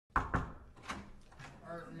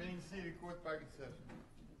seated, court back in session.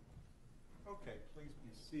 Okay, please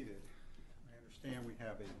be seated. I understand we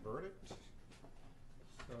have a verdict,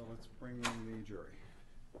 so let's bring in the jury.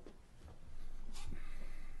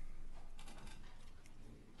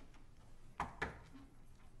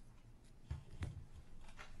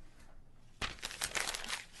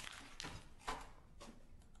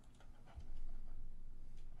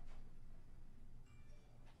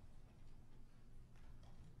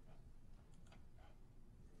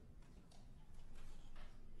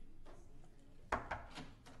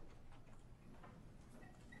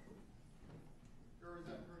 Jury's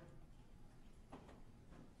entering.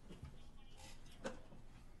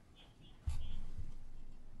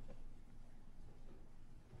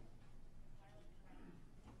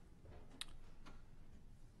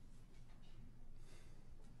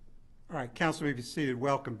 All right, counsel may be seated.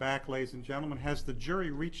 Welcome back, ladies and gentlemen. Has the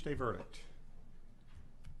jury reached a verdict?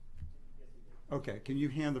 Okay, can you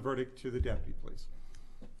hand the verdict to the deputy, please?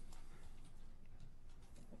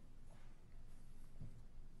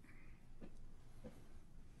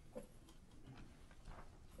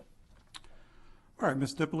 All right,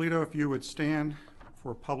 Ms. Dippolito, if you would stand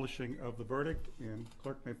for publishing of the verdict, and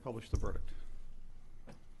clerk may publish the verdict.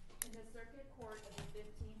 In the Circuit Court of the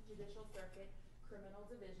 15th Judicial Circuit, Criminal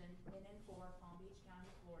Division, in and for Palm Beach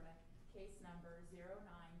County, Florida, case number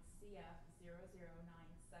 09-CF-009771,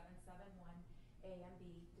 A and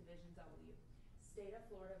B, Division W. State of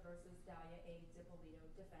Florida versus Dalia Dippolito,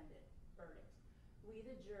 defendant. Verdict. We,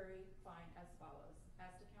 the jury, find as follows.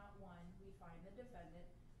 As to count one, we find the defendant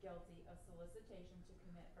guilty of solicitation to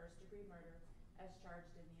commit first-degree murder as charged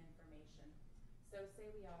in the information. So say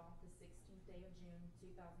we all, the 16th day of June,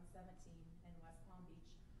 2017, in West Palm Beach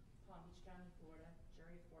County, Florida,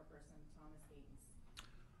 jury of four-person, Thomas Haynes.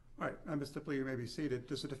 All right, Ms. Dippolito, you may be seated.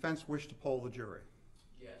 Does the defense wish to poll the jury?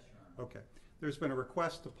 Yes, Your Honor. Okay. There's been a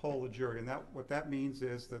request to poll the jury, and what that means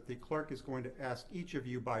is that the clerk is going to ask each of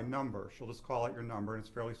you by number. She'll just call out your number, and it's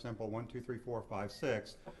fairly simple, 1, 2, 3, 4, 5,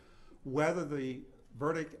 6, whether the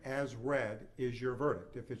verdict as read is your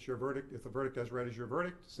verdict. If it's your verdict, if the verdict as read is your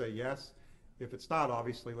verdict, say yes. If it's not,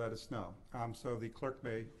 obviously let us know. So the clerk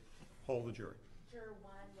may poll the jury. Juror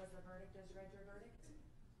 1, was the verdict as read your verdict? Yes.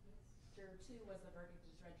 Juror 2, was the verdict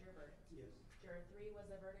as read your verdict? Yes. Juror 3, was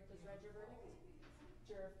the verdict as read your verdict?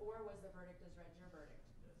 Juror 4, was the verdict as read your verdict?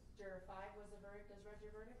 Yes. Juror 5, was the verdict as read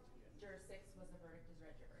your verdict? Yes. Juror 6, was the verdict as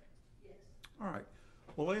read your verdict? Yes. All right.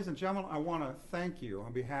 Well, ladies and gentlemen, I want to thank you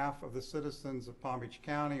on behalf of the citizens of Palm Beach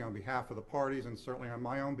County, on behalf of the parties, and certainly on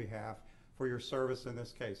my own behalf, for your service in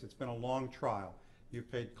this case. It's been a long trial.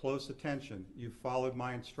 You've paid close attention. You've followed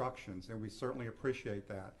my instructions, and we certainly appreciate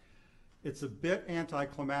that. It's a bit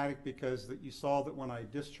anticlimactic because you saw that when I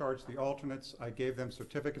discharged the alternates, I gave them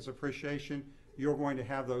certificates of appreciation. You're going to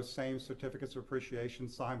have those same certificates of appreciation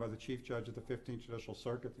signed by the Chief Judge of the 15th Judicial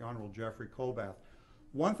Circuit, the Honorable Jeffrey Colbath.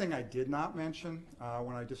 One thing I did not mention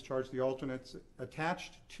when I discharged the alternates,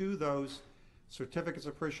 attached to those certificates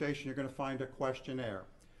of appreciation, you're going to find a questionnaire.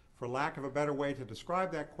 For lack of a better way to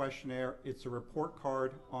describe that questionnaire, it's a report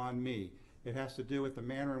card on me. It has to do with the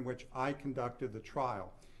manner in which I conducted the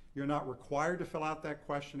trial. You're not required to fill out that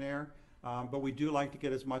questionnaire, but we do like to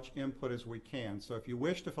get as much input as we can. So if you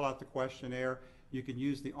wish to fill out the questionnaire, you can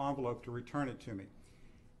use the envelope to return it to me.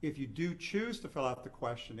 If you do choose to fill out the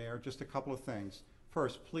questionnaire, just a couple of things.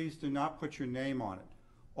 First, please do not put your name on it.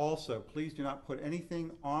 Also, please do not put anything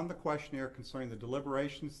on the questionnaire concerning the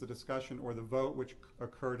deliberations, the discussion, or the vote which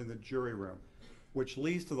occurred in the jury room, which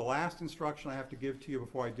leads to the last instruction I have to give to you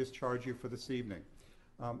before I discharge you for this evening.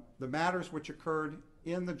 The matters which occurred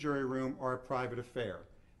in the jury room are a private affair.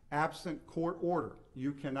 Absent court order,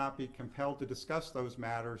 you cannot be compelled to discuss those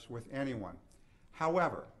matters with anyone.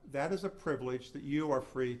 However, that is a privilege that you are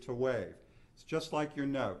free to waive. It's just like your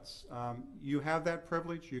notes. You have that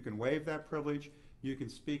privilege. You can waive that privilege. You can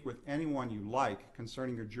speak with anyone you like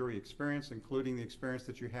concerning your jury experience, including the experience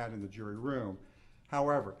that you had in the jury room.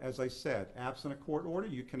 However, as I said, absent a court order,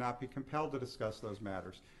 you cannot be compelled to discuss those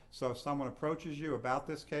matters. So if someone approaches you about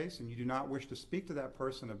this case and you do not wish to speak to that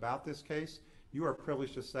person about this case, you are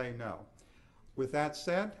privileged to say no. With that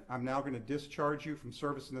said, I'm now going to discharge you from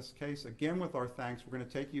service in this case. Again, with our thanks, we're going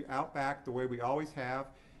to take you out back the way we always have.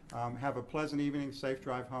 Have a pleasant evening, safe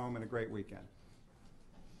drive home, and a great weekend.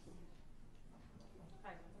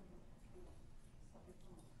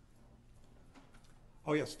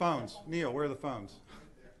 Oh yes, phones. Neil, where are the phones?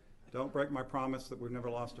 Don't break my promise that we've never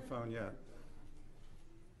lost a phone yet.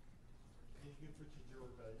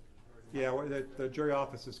 Yeah, well, the jury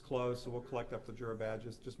office is closed, so we'll collect up the juror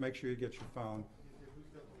badges. Just make sure you get your phone.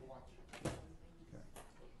 Okay.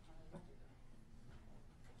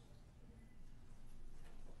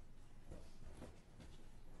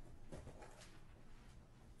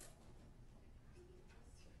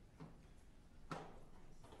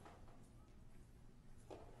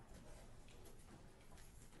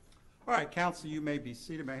 All right, counsel, you may be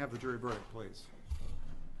seated. May I have the jury verdict, please?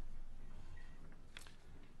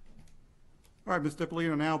 All right, Ms.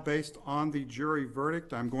 Dippolito, now based on the jury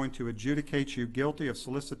verdict, I'm going to adjudicate you guilty of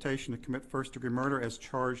solicitation to commit first-degree murder as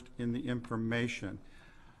charged in the information.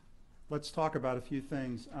 Let's talk about a few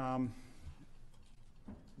things.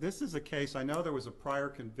 This is a case, I know there was a prior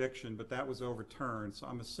conviction, but that was overturned. So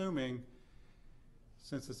I'm assuming,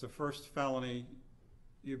 since it's a first felony,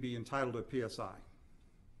 you'd be entitled to a PSI,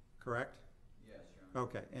 correct? Yes, Your Honor.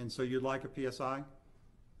 Okay, and so you'd like a PSI?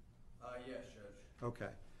 Yes, Judge. Okay.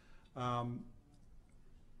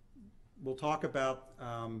 We'll talk about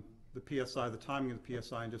the PSI, the timing of the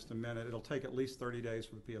PSI in just a minute. It'll take at least 30 days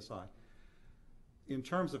for the PSI. In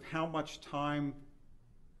terms of how much time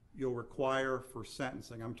you'll require for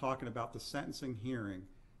sentencing, I'm talking about the sentencing hearing.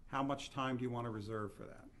 How much time do you want to reserve for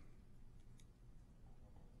that?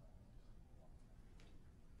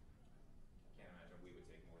 Can't imagine we would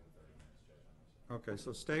take more than 30 minutes, Judge, on this. Okay,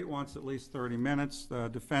 so state wants at least 30 minutes. The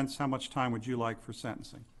defense, how much time would you like for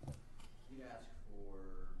sentencing? He'd ask for,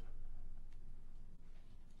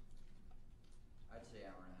 I'd say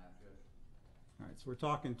hour and a half, Judge. All right, so we're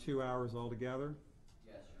talking 2 hours altogether?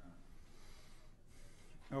 Yes, Your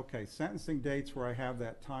Honor. Okay, sentencing dates where I have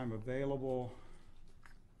that time available.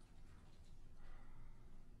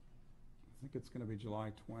 I think it's going to be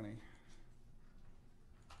July 20.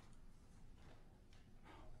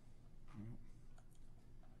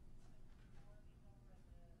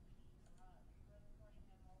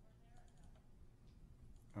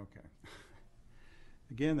 Okay.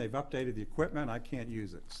 Again, they've updated the equipment. I can't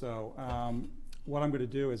use it. So what I'm going to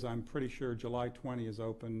do is I'm pretty sure July 20 is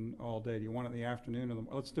open all day. Do you want it in the afternoon? Or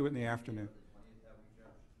let's do it in the afternoon. The 20th that week,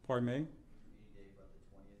 Judge? Pardon me? Any day but the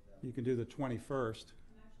 20th that You week? can do the 21st. I'm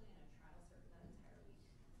actually in a trial, sir, for that entire week.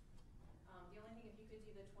 The only thing, if you could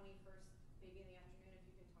do the 21st, maybe in the afternoon, if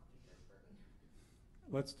you could talk to Judge Burton.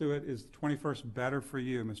 Let's do it. Is the 21st better for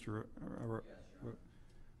you, Mr. Yes, Your Honor.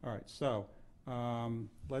 All right, so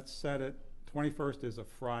let's set it, 21st is a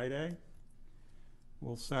Friday.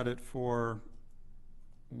 We'll set it for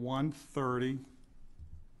 1:30,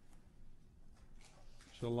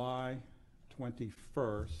 July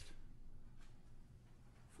 21st,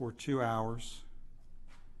 for 2 hours.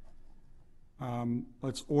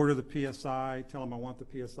 Let's order the PSI, tell them I want the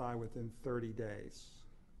PSI within 30 days.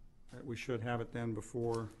 We should have it then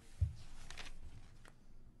before.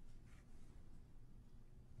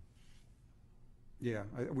 Yeah,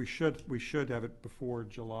 we should have it before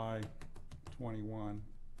July 21.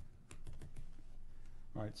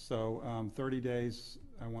 All right, so 30 days,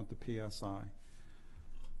 I want the PSI.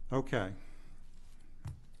 Okay.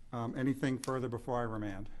 Anything further before I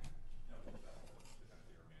remand? No, that's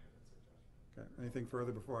potentially remanded, that's it, Judge. Okay, anything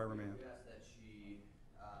further before I remand? We ask that she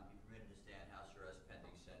be permitted to stand house arrest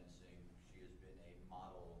pending sentencing. She has been a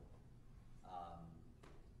model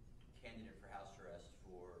candidate for house arrest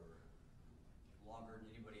for longer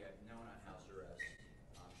than anybody I've known on house arrest.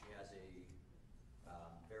 She has a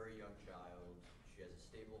very young child. She has a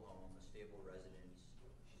stable home, a stable residence.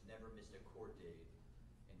 She's never missed a court date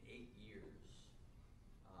in 8 years.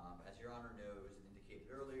 As Your Honor knows and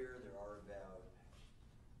indicated earlier, there are about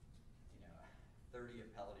 30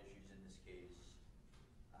 appellate issues in this case.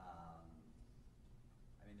 I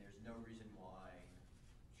mean, there's no reason why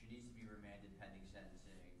she needs to be remanded pending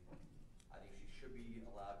sentencing. I think she should be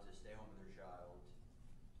allowed to stay home with her child,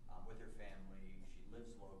 with her family. She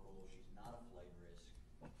lives local. She's not a flight risk.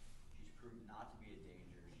 She's proved not to be a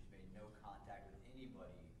danger. She's made no contact with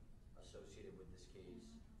anybody associated with this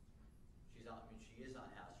case. She is on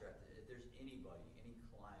house arrest. If there's anybody, any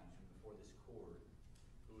client from before this court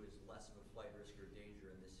who is less of a flight risk or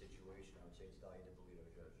danger in this situation, I would say it's Dalia Dippolito,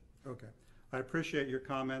 Judge. Okay. I appreciate your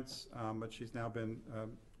comments, but she's now been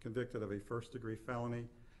convicted of a first-degree felony.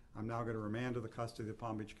 I'm now going to remand to the custody of the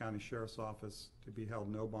Palm Beach County Sheriff's Office to be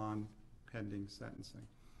held no bond pending sentencing.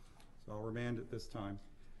 So I'll remand at this time.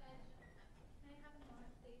 Judge, can I have a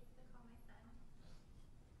moment, please, to call my son?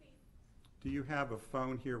 Please. Do you have a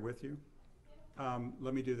phone here with you?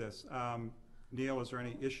 Let me do this. Neil, is there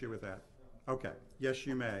any issue with that? Okay. Yes,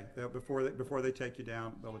 you may. Before they take you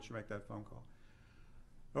down, they'll let you make that phone call.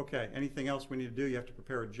 Okay. Anything else we need to do? You have to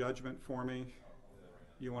prepare a judgment for me.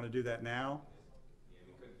 You want to do that now? Yeah,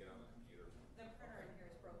 we couldn't get on the computer. The printer in here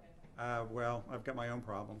is broken. Well, I've got my own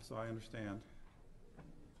problem, so I understand.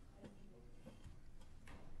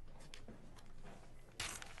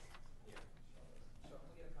 So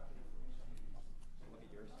I'll get a copy of the information. So look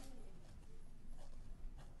at yours.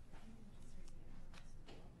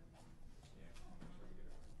 Yeah, make sure we get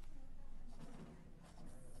it.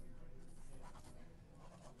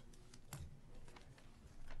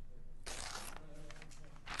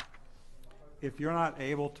 if you're not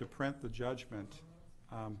able to print the judgment,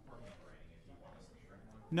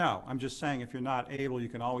 no, I'm just saying if you're not able, you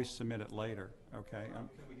can always submit it later, okay? Can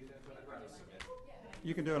we do that? I'd rather submit.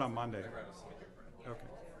 You can do it on Monday. I'd rather submit your print. Okay,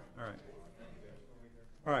 all right.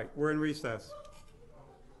 All right, we're in recess.